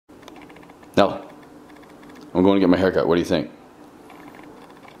No. I'm going to get my haircut. What do you think?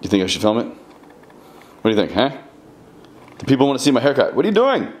 You think I should film it? What do you think, huh? The people want to see my haircut. What are you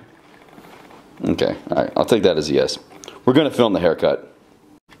doing? Okay, alright, I'll take that as a yes. We're going to film the haircut.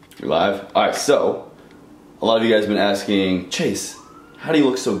 You're live? Alright, so, a lot of you guys have been asking, Chase, how do you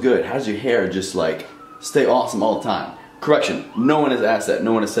look so good? How does your hair just like stay awesome all the time? Correction, no one has asked that,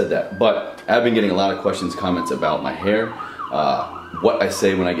 no one has said that, but I've been getting a lot of questions, comments about my hair, what I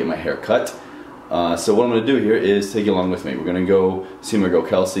say when I get my hair cut. So what I'm going to do here is take you along with me. We're going to go see my girl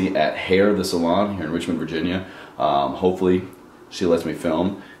Kelsey at Hair the Salon here in Richmond, Virginia. Hopefully she lets me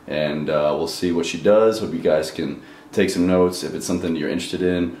film, and we'll see what she does. Hope you guys can take some notes if it's something you're interested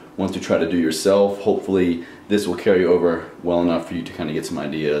in, want to try to do yourself. Hopefully this will carry over well enough for you to kind of get some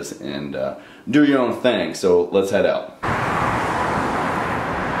ideas and do your own thing. So let's head out.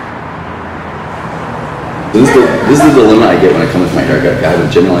 This is the dilemma I get when I come with my haircut. I have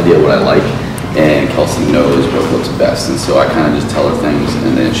a general idea what I like, and Kelsey knows what looks best, and so I kind of just tell her things,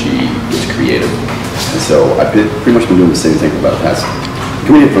 and then she gets creative. And so I've pretty much been doing the same thing for about the past,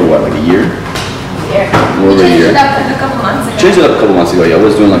 coming in for what, like a year? Yeah. A little over a year. Changed it up a couple months ago. Changed it up a couple months ago, yeah. I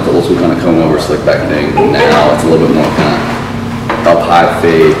was doing like the old school kind of comb over, slick back thing. Now it's a little bit more kind of up high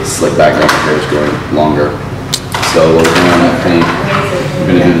fade, slick back, now my hair is growing longer. So we're doing that thing.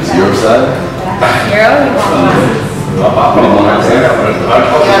 We're going to do the zero side. Zero? You want one?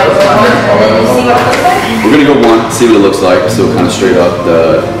 We're going to go one, see what it looks like. So kind of straight up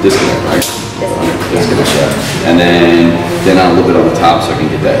the disconnect, right? Disconnect, yeah. And then on a little bit on the top so I can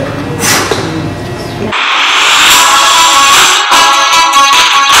get that.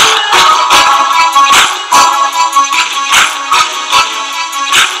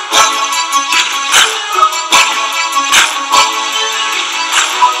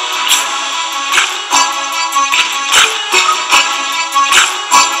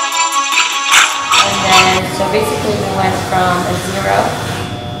 So basically we went from a 0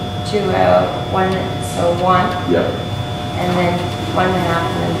 to a 1, so 1. Yep. And then 1.5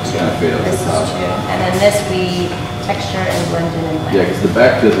 and then 2. Kind of fade up This the is top. 2. And then this we texture and blend in and blend. Yeah, because the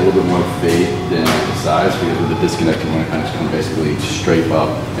back does a little bit more fade than the sides, because with the disconnect you want to kind of just come basically straight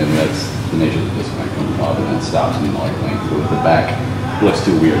up, and that's the nature of the disconnect, comes up and then stops in the light length. But with the back, it looks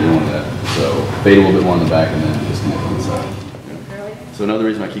too weird, you don't want that. So fade a little bit more on the back and then disconnect on the side. So another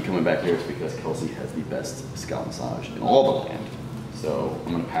reason I keep coming back here is because Kelsey has the best scalp massage in all the land. So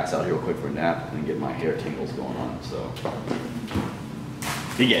I'm gonna pass out here real quick for a nap and get my hair tingles going on. So,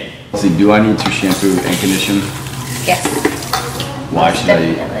 good game. See, do I need to shampoo and condition? Yes. Why should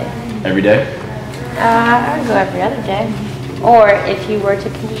Definitely. I? Every day? I would go every other day. Or if you were to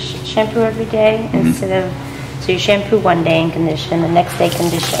shampoo every day, instead of, so you shampoo one day and condition, the next day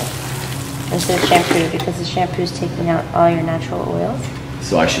condition. Instead of shampoo, because the shampoo is taking out all your natural oils.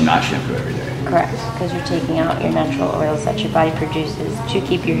 So I should not shampoo every day? Correct, because you're taking out your natural oils that your body produces to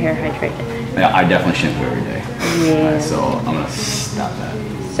keep your hair hydrated. Yeah, I definitely shampoo every day. Yeah. Right, so I'm gonna stop that.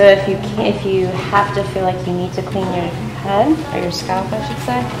 So if you have to feel like you need to clean your head, or your scalp I should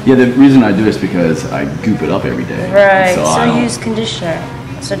say. Yeah, the reason I do is because I goop it up every day. Right, So use conditioner.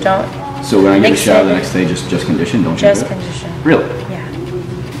 So don't. So when I get a mix shower it. the next day, just condition, don't shampoo? Just condition. Really? Yeah.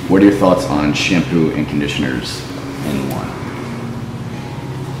 What are your thoughts on shampoo and conditioners in one?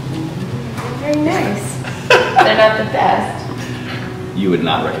 Very nice. They're not the best. You would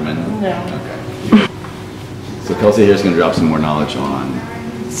not recommend them? No. Okay. So Kelsey here is going to drop some more knowledge on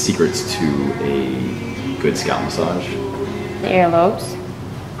secrets to a good scalp massage. The earlobes.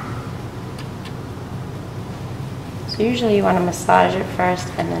 So usually you want to massage it first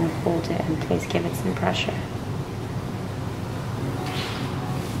and then hold it in place, give it some pressure.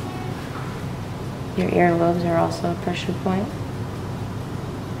 Your earlobes are also a pressure point.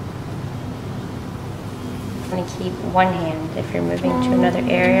 You want to keep one hand. If you're moving to another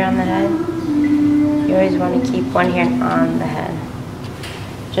area on the head, you always want to keep one hand on the head,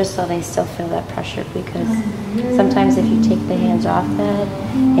 just so they still feel that pressure, because sometimes if you take the hands off the head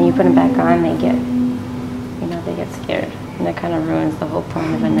and you put them back on, they get, they get scared. And that kind of ruins the whole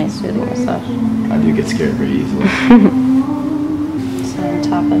point of a nice soothing massage. I do get scared pretty easily. So on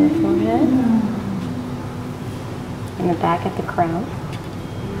top of the forehead. And the back at the crown.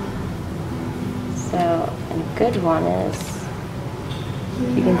 So a good one is,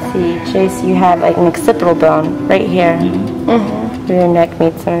 you can see, Chase, you have like an occipital bone right here. Where your neck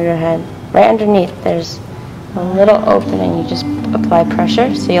meets under your head. Right underneath there's a little opening. You just apply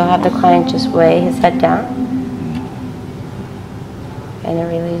pressure, so you'll have the client just weigh his head down. And it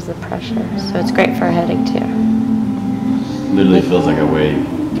relieves the pressure. So it's great for a headache too. Literally feels like I weigh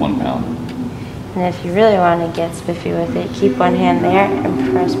 1 pound. And if you really want to get spiffy with it, keep one hand there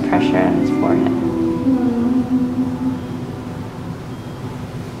and press pressure on his forehead.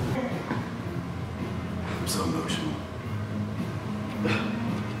 I'm so emotional.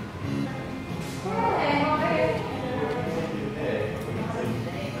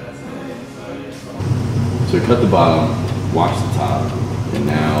 So we cut the bottom, wash the top, and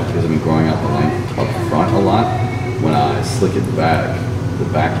now, because I've been growing out the length up front a lot, when I slick it back, the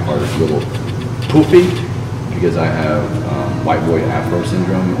back part is a little poofy, because I have white boy afro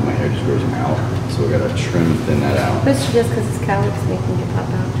syndrome, and my hair just grows out, so we gotta trim, thin that out. It's just because his cowlick's making it pop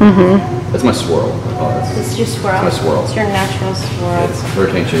out. That's my swirl. I call it. It's your swirl. It's my swirl. It's your natural swirl. It's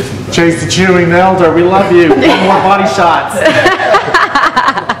hurricane chasing. Chase the chewing elder, we love you. 1 more body shots.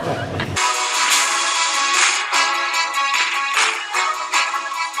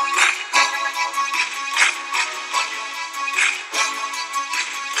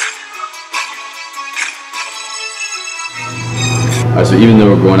 Alright, so even though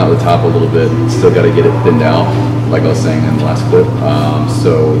we're growing out the top a little bit, still got to get it thinned out, like I was saying in the last clip.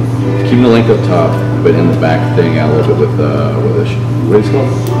 So keeping the length up top, but in the back thinning out a little bit with what is it called?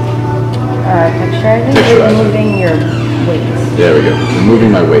 Texturizer? Texturizer. Removing your weight. There we go.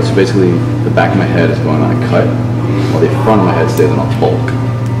 Removing my weight. So basically, the back of my head is going on a cut, while the front of my head stays on a bulk.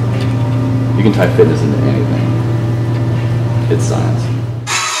 You can tie fitness into anything. It's science.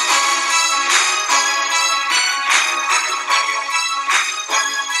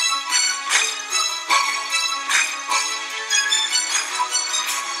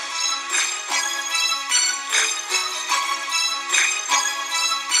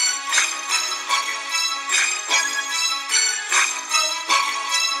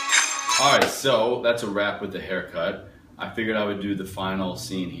 Alright, so that's a wrap with the haircut. I figured I would do the final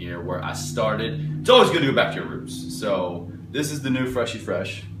scene here where I started. It's always good to go back to your roots. So this is the new Freshy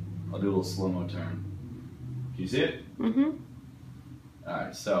Fresh. I'll do a little slow-mo turn. Can you see it? Mm-hmm.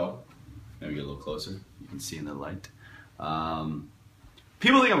 Alright, so maybe get a little closer. You can see in the light.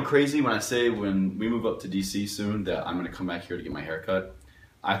 People think I'm crazy when I say when we move up to DC soon that I'm going to come back here to get my hair cut.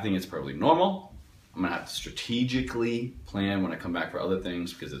 I think it's perfectly normal. I'm gonna have to strategically plan when I come back for other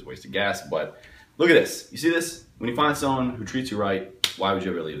things because it's wasted gas, but look at this. You see this? When you find someone who treats you right, why would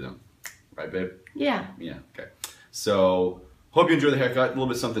you ever leave them? Right, babe? Yeah. Yeah, okay. So, hope you enjoy the haircut. A little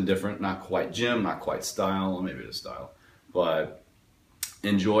bit something different. Not quite gym, not quite style. Well, maybe it is style. But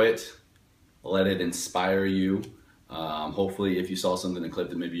enjoy it. Let it inspire you. Hopefully, if you saw something in the clip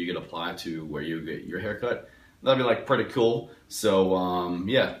that maybe you could apply to where you get your haircut, that'd be like pretty cool. So,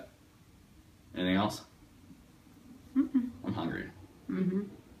 yeah. Anything else? I'm hungry.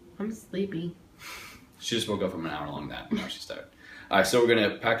 I'm sleepy. She just woke up from an hour-long nap. Now she's tired. All right, so we're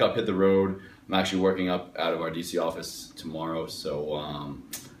gonna pack up, hit the road. I'm actually working up out of our DC office tomorrow, so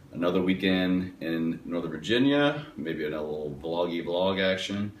another weekend in Northern Virginia. Maybe another little vlog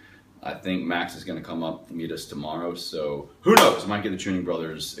action. I think Max is gonna come up and meet us tomorrow. So who knows? Might get the Tuning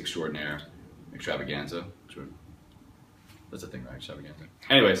Brothers extravaganza. That's a thing, right? Extravaganza.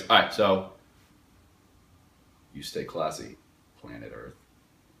 Anyways, all right. So. You stay classy, planet Earth.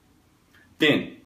 Then.